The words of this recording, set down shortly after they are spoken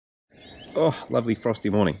Oh, lovely frosty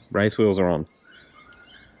morning. Race wheels are on.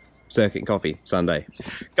 Circuit and coffee, Sunday.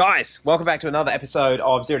 Guys, welcome back to another episode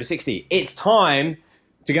of 0 to 60. It's time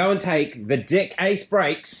to go and take the DICKASE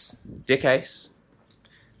brakes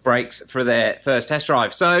for their first test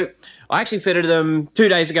drive. So I actually fitted them 2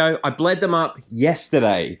 days ago. I bled them up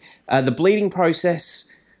yesterday. The bleeding process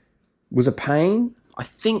was a pain.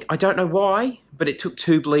 I don't know why, but it took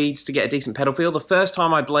 2 bleeds to get a decent pedal feel. The first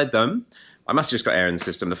time I bled them, I must have just got air in the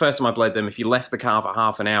system. The first time I bled them, if you left the car for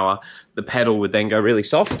half an hour, the pedal would then go really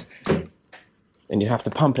soft. And you'd have to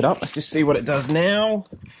pump it up. Let's just see what it does now.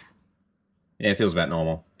 Yeah, it feels about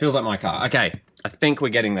normal. Feels like my car. Okay, I think we're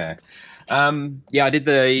getting there. Yeah, I did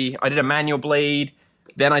a manual bleed,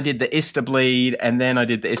 then I did the ISTA bleed, and then I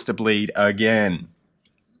did the ISTA bleed again.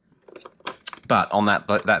 But on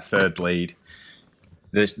that third bleed,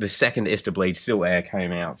 the second ISTA bleed, still air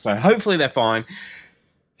came out. So hopefully they're fine.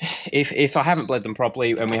 If I haven't bled them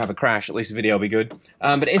properly and we have a crash, at least the video will be good.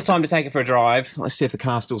 But it's time to take it for a drive. Let's see if the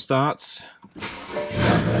car still starts.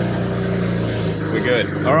 We're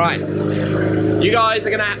good. All right. You guys are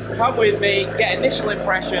going to come with me, get initial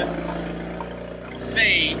impressions,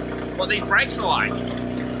 see what these brakes are like.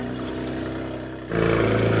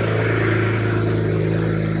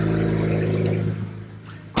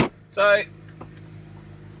 So,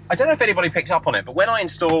 I don't know if anybody picked up on it, but when I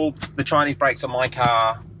installed the Chinese brakes on my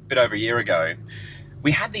car a bit over a year ago,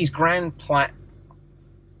 we had these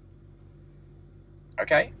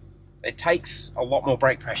Okay, it takes a lot more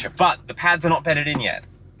brake pressure, but the pads are not bedded in yet.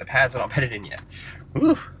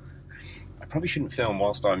 Ooh. I probably shouldn't film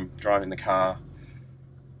whilst I'm driving the car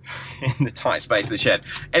in the tight space of the shed.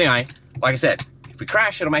 Anyway, like I said, if we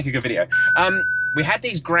crash, it'll make a good video. We had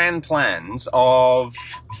these grand plans of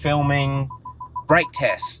filming brake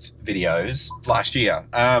test videos last year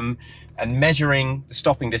and measuring the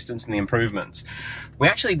stopping distance and the improvements. We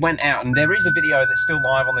actually went out, and there is a video that's still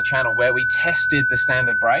live on the channel where we tested the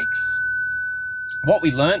standard brakes. What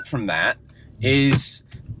we learnt from that is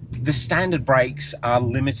the standard brakes are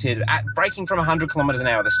limited at braking from 100 kilometers an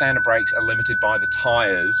hour. The standard brakes are limited by the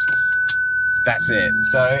tires. That's it.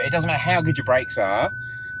 So it doesn't matter how good your brakes are,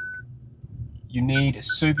 you need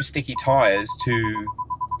super sticky tires to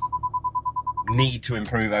need to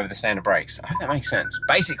improve over the standard brakes. I hope that makes sense.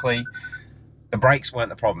 Basically, the brakes weren't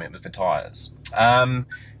the problem, it was the tires.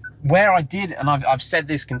 Where I did, and I've said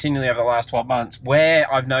this continually over the last 12 months, where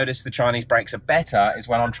I've noticed the Chinese brakes are better is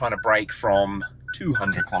when I'm trying to brake from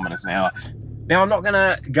 200 kilometers an hour. Now, I'm not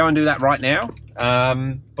gonna go and do that right now,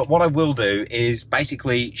 but what I will do is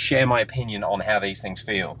basically share my opinion on how these things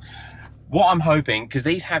feel. What I'm hoping, because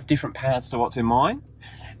these have different pads to what's in mine,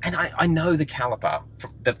 and I know the caliper,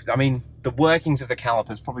 the workings of the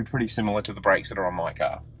caliper is probably pretty similar to the brakes that are on my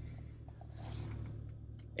car.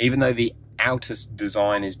 Even though the outer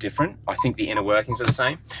design is different, I think the inner workings are the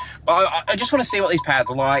same. But I just want to see what these pads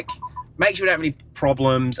are like, make sure we don't have any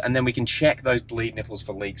problems, and then we can check those bleed nipples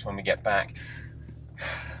for leaks when we get back.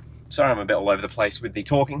 Sorry, I'm a bit all over the place with the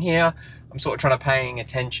talking here. I'm sort of trying to paying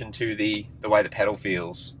attention to the way the pedal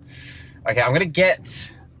feels. Okay, I'm gonna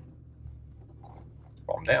get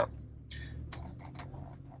bottom down.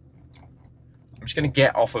 I'm just gonna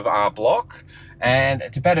get off of our block, and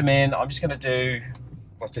to bed them in, I'm just gonna do,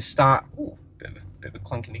 well, to start, ooh, bit of a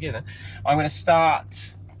clunking together. I'm gonna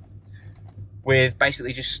start with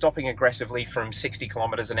basically just stopping aggressively from 60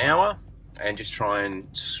 kilometers an hour and just try and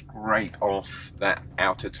scrape off that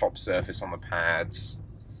outer top surface on the pads.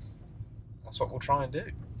 That's what we'll try and do.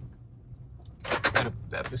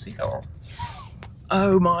 Bit of a seagull.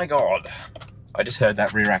 Oh my God. I just heard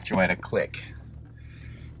that rear actuator click.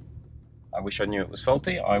 I wish I knew it was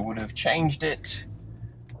faulty. I would have changed it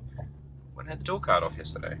when I had the door card off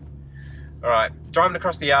yesterday. All right, driving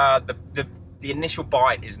across the yard, the initial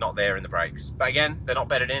bite is not there in the brakes. But again, they're not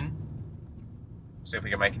bedded in. See if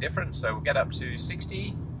we can make a difference. So we'll get up to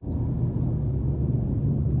 60.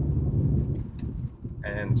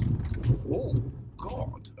 And, oh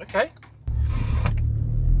God, okay.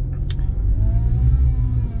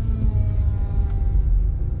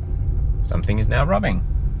 Something is now rubbing.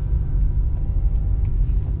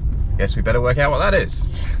 Guess we better work out what that is.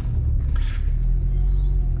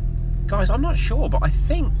 Guys, I'm not sure, but I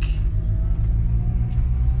think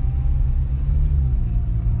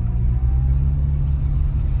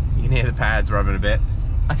you can hear the pads rubbing a bit.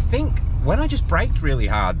 I think when I just braked really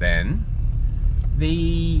hard then,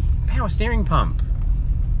 the power steering pump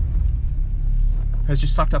has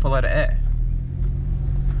just sucked up a load of air.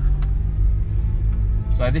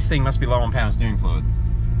 So this thing must be low on power steering fluid.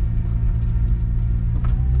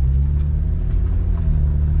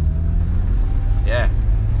 Yeah.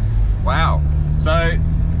 Wow. So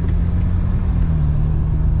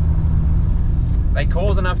they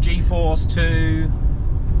cause enough G-force to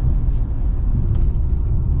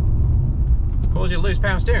cause you to lose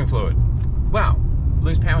power steering fluid. Wow,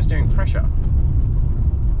 lose power steering pressure.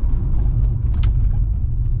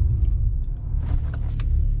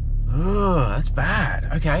 Oh, that's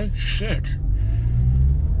bad. Okay, shit.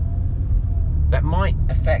 That might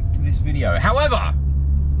affect this video. However, all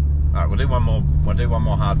right, we'll do one more. We'll do one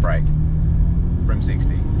more hard brake from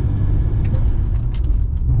 60.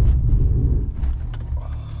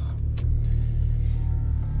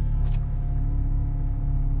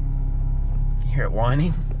 Can you hear it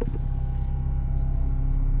whining?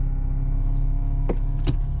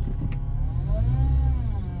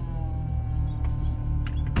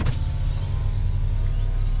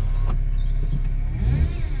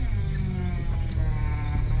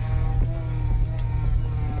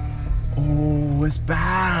 Oh, it's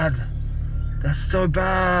bad. That's so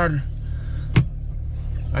bad.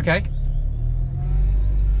 Okay.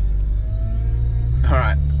 All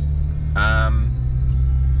right.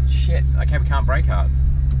 Shit. Okay, we can't brake hard.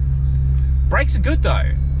 Brakes are good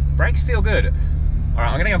though. Brakes feel good. All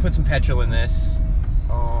right, I'm gonna go put some petrol in this.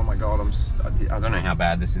 Oh my god, I don't know how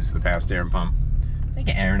bad this is for the power steering pump. They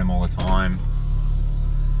get air in them all the time.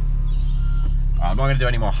 I'm not going to do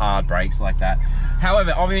any more hard brakes like that.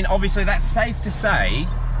 However, I mean, obviously that's safe to say.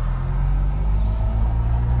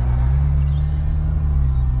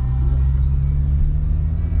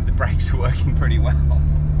 The brakes are working pretty well.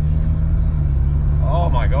 Oh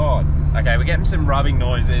my god. Okay, we're getting some rubbing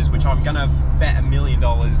noises, which I'm going to bet $1 million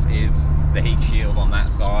is the heat shield on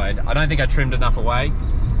that side. I don't think I trimmed enough away.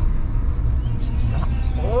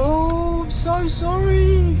 Oh, I'm so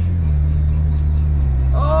sorry.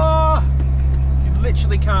 Oh.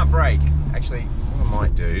 Literally can't brake. Actually, what I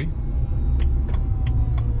might do,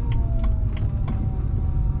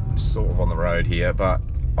 I'm sort of on the road here, but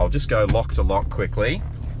I'll just go lock to lock quickly.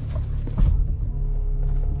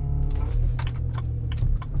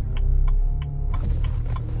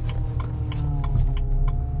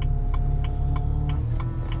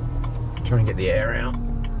 Try and get the air out.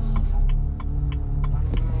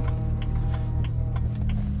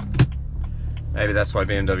 Maybe that's why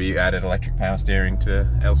BMW added electric power steering to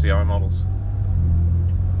LCI models.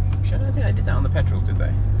 Actually, I don't think they did that on the petrols, did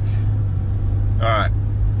they? Alright.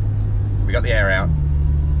 We got the air out.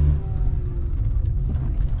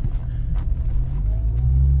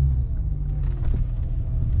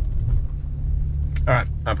 Alright,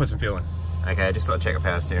 I'll put some fuel in. Okay, I just thought I'd check a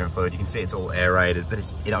power steering fluid. You can see it's all aerated, but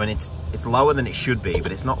it's, I mean, it's lower than it should be,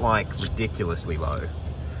 but it's not like ridiculously low.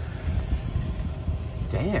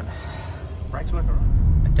 Damn. Brakes work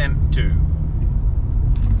alright. Attempt 2.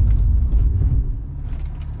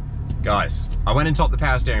 Guys, I went and topped the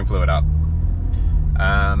power steering fluid up.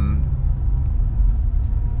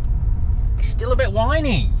 It's still a bit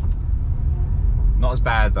whiny. Not as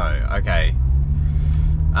bad though. Okay.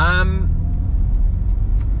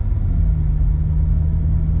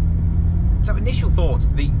 So initial thoughts,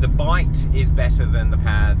 the bite is better than the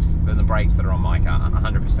pads, than the brakes that are on my car,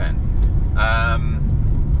 100%.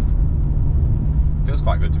 Feels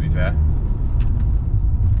quite good, to be fair.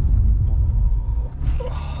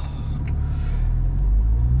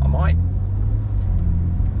 I might.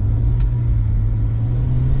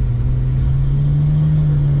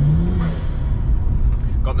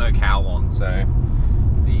 Got no cowl on, so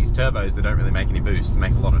these turbos, they don't really make any boost, they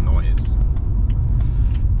make a lot of noise.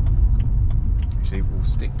 Actually, we'll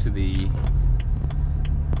stick to the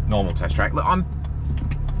normal test track. Look, I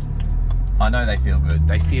know they feel good.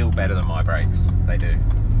 They feel better than my brakes. They do.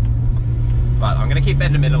 But I'm going to keep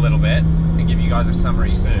bending them in a little bit and give you guys a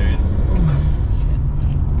summary soon.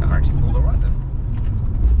 Shit. Car actually pulled alright then.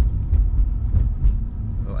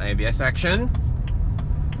 A little ABS action.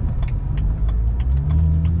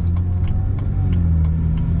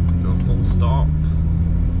 Do a full stop.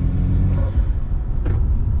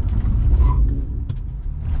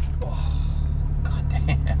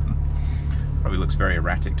 Probably looks very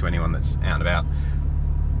erratic to anyone that's out and about.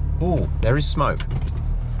 Oh, there is smoke.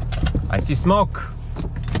 I see smoke.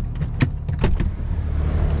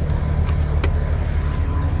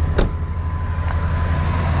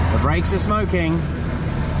 The brakes are smoking.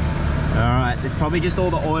 All right, it's probably just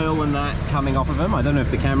all the oil and that coming off of them. I don't know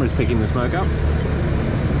if the camera's picking the smoke up,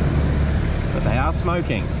 but they are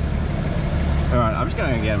smoking. All right, I'm just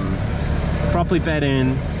going to get them properly bed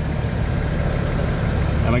in.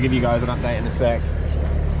 And I'll give you guys an update in a sec.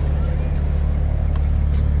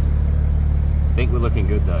 I think we're looking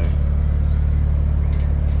good though.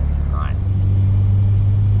 Nice.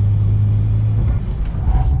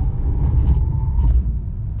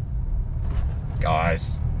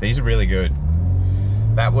 Guys, these are really good.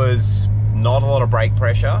 That was not a lot of brake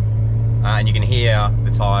pressure. And you can hear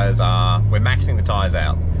the tyres are, we're maxing the tyres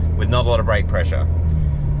out with not a lot of brake pressure.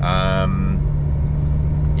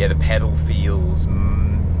 Yeah, the pedal feels, I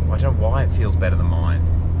don't know why it feels better than mine.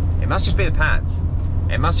 It must just be the pads.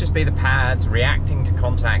 It must just be the pads reacting to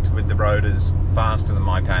contact with the rotors faster than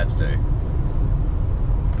my pads do.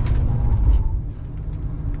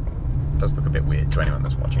 It does look a bit weird to anyone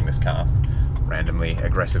that's watching this car randomly,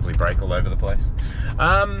 aggressively brake all over the place.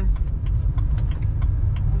 I'm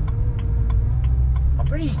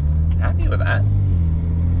pretty happy with that.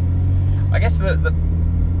 I guess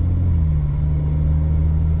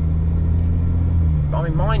I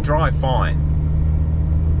mean, mine drive fine,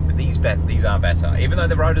 but these are better. Even though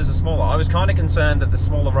the rotors are smaller, I was kind of concerned that the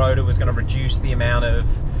smaller rotor was going to reduce the amount of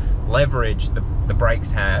leverage the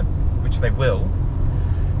brakes have, which they will.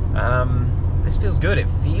 This feels good. It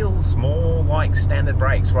feels more like standard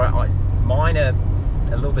brakes, right? Mine are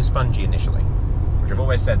a little bit spongy initially, which I've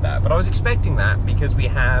always said that, but I was expecting that because we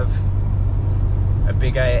have a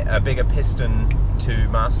bigger piston to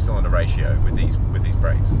master cylinder ratio with these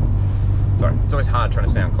brakes. Sorry, it's always hard trying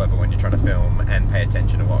to sound clever when you're trying to film and pay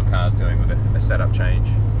attention to what a car's doing with a setup change.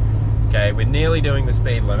 Okay, we're nearly doing the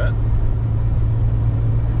speed limit,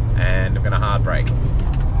 and I'm going to hard brake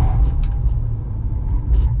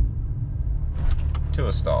to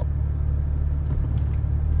a stop.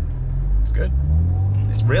 It's good.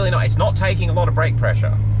 It's really not. It's not taking a lot of brake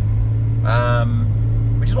pressure,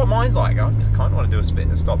 which is what mine's like. I kind of want to do a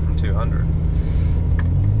stop from 200.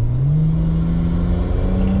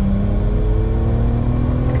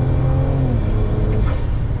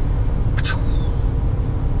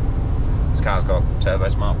 This car's got turbo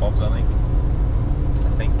smart bobs, I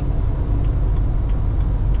think.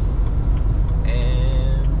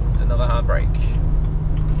 And another hard brake.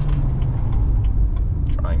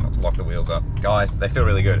 Trying not to lock the wheels up. Guys, they feel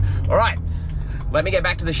really good. All right, let me get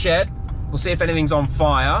back to the shed. We'll see if anything's on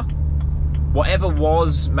fire. Whatever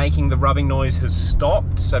was making the rubbing noise has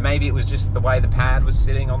stopped, so maybe it was just the way the pad was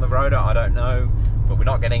sitting on the rotor, I don't know, but we're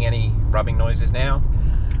not getting any rubbing noises now.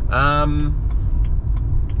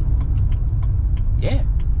 Yeah,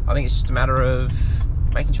 I think it's just a matter of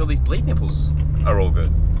making sure these bleed nipples are all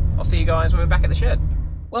good. I'll see you guys when we're back at the shed.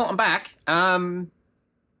 Well, I'm back. I've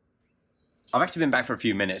actually been back for a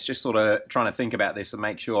few minutes, just sort of trying to think about this and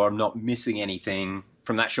make sure I'm not missing anything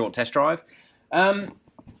from that short test drive.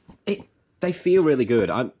 They feel really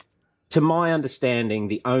good. To my understanding,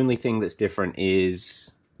 the only thing that's different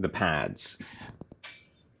is the pads.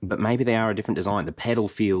 But maybe they are a different design. The pedal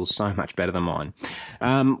feels so much better than mine.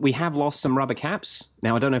 We have lost some rubber caps.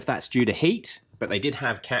 Now, I don't know if that's due to heat, but they did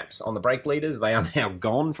have caps on the brake bleeders. They are now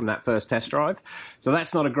gone from that first test drive. So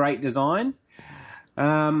that's not a great design.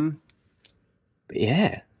 But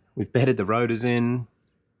yeah, we've bedded the rotors in.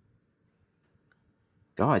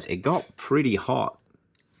 Guys, it got pretty hot.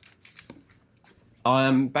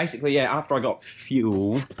 Basically, yeah, after I got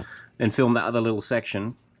fuel and filmed that other little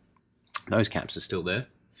section, those caps are still there.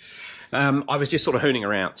 I was just sort of hooning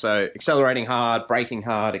around. So accelerating hard, braking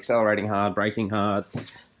hard, accelerating hard, braking hard.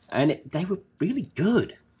 And they were really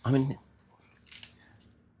good. I mean,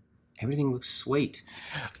 everything looks sweet.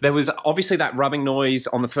 There was obviously that rubbing noise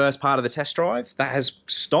on the first part of the test drive. That has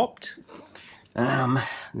stopped.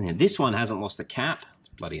 This one hasn't lost the cap. It's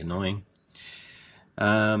bloody annoying.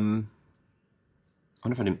 I wonder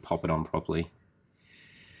if I didn't pop it on properly.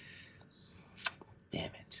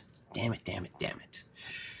 Damn it. Damn it, damn it, damn it.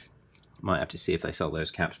 Might have to see if they sell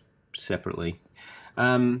those caps separately.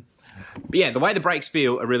 But yeah, the way the brakes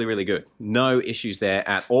feel are really, really good. No issues there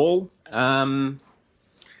at all.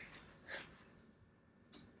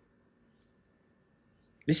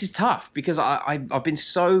 This is tough because I've been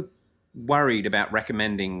so worried about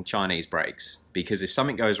recommending Chinese brakes because if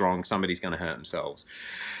something goes wrong, somebody's going to hurt themselves.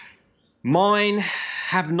 Mine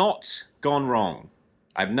have not gone wrong.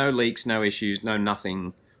 I have no leaks, no issues, no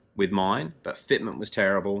nothing with mine, but fitment was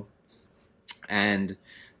terrible and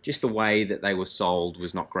just the way that they were sold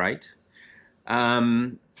was not great.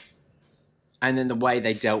 And then the way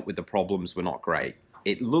they dealt with the problems were not great.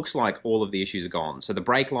 It looks like all of the issues are gone. So the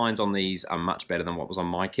brake lines on these are much better than what was on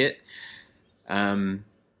my kit. They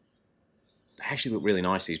actually look really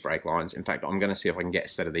nice, these brake lines. In fact, I'm going to see if I can get a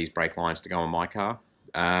set of these brake lines to go on my car.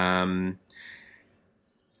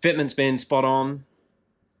 Fitment's been spot on.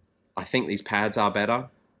 I think these pads are better.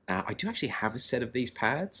 I do actually have a set of these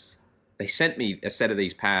pads. They sent me a set of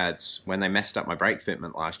these pads when they messed up my brake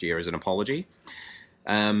fitment last year as an apology.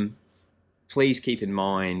 Please keep in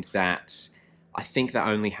mind that I think that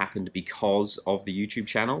only happened because of the YouTube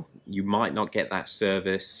channel. You might not get that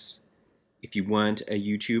service if you weren't a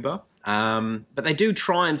YouTuber. But they do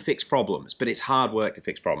try and fix problems, but it's hard work to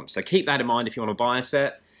fix problems. So keep that in mind if you want to buy a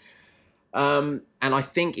set. And I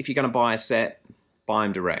think if you're going to buy a set, buy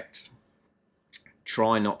them direct.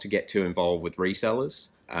 Try not to get too involved with resellers.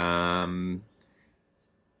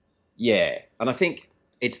 Yeah, and I think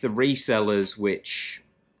it's the resellers which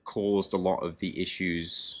caused a lot of the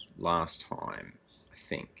issues last time, I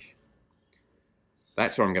think.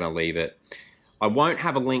 That's where I'm going to leave it. I won't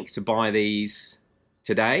have a link to buy these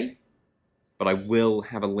today, but I will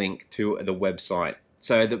have a link to the website.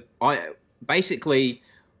 So basically,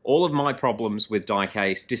 all of my problems with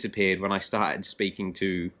DICKASE disappeared when I started speaking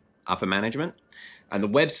to upper management. And the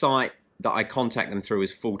website that I contact them through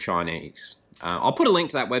is full Chinese. I'll put a link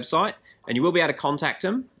to that website, and you will be able to contact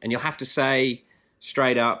them, and you'll have to say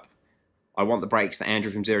straight up, I want the brakes that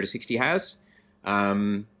Andrew from 0 to 60 has,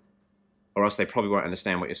 or else they probably won't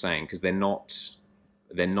understand what you're saying, because they're not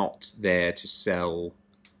there to sell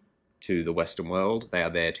to the Western world. They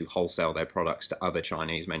are there to wholesale their products to other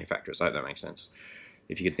Chinese manufacturers. I hope that makes sense.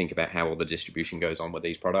 If you could think about how all the distribution goes on with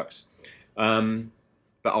these products.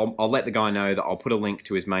 But I'll let the guy know that I'll put a link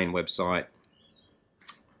to his main website,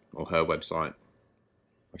 or her website.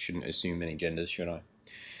 I shouldn't assume any genders, should I?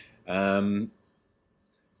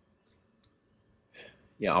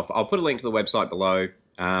 Yeah, I'll put a link to the website below.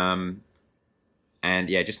 And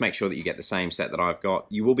yeah, just make sure that you get the same set that I've got.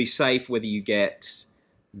 You will be safe whether you get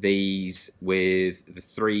these with the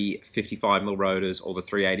 355mm rotors or the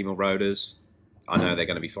 380mm rotors. I know they're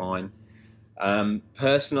going to be fine.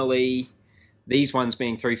 Personally, these ones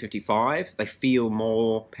being 355, they feel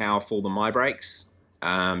more powerful than my brakes.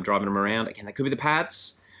 Driving them around, again, that could be the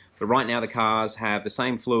pads, but right now the cars have the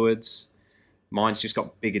same fluids. Mine's just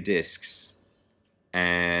got bigger discs,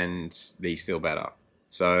 and these feel better.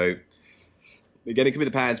 So again, it could be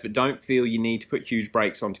the pads, but don't feel you need to put huge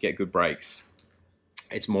brakes on to get good brakes.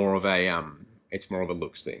 It's more of a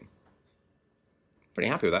looks thing. Pretty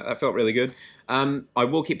happy with that. That felt really good. I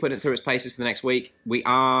will keep putting it through its paces for the next week. We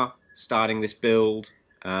are starting this build.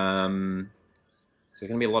 So there's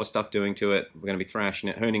going to be a lot of stuff doing to it. We're going to be thrashing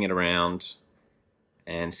it, hooning it around,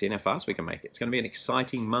 and seeing how fast we can make it. It's going to be an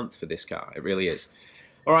exciting month for this car. It really is.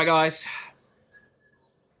 All right, guys.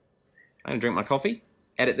 I'm going to drink my coffee,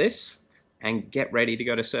 edit this, and get ready to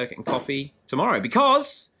go to Circuit and Coffee tomorrow,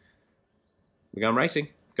 because we're going racing.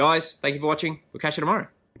 Guys, thank you for watching. We'll catch you tomorrow.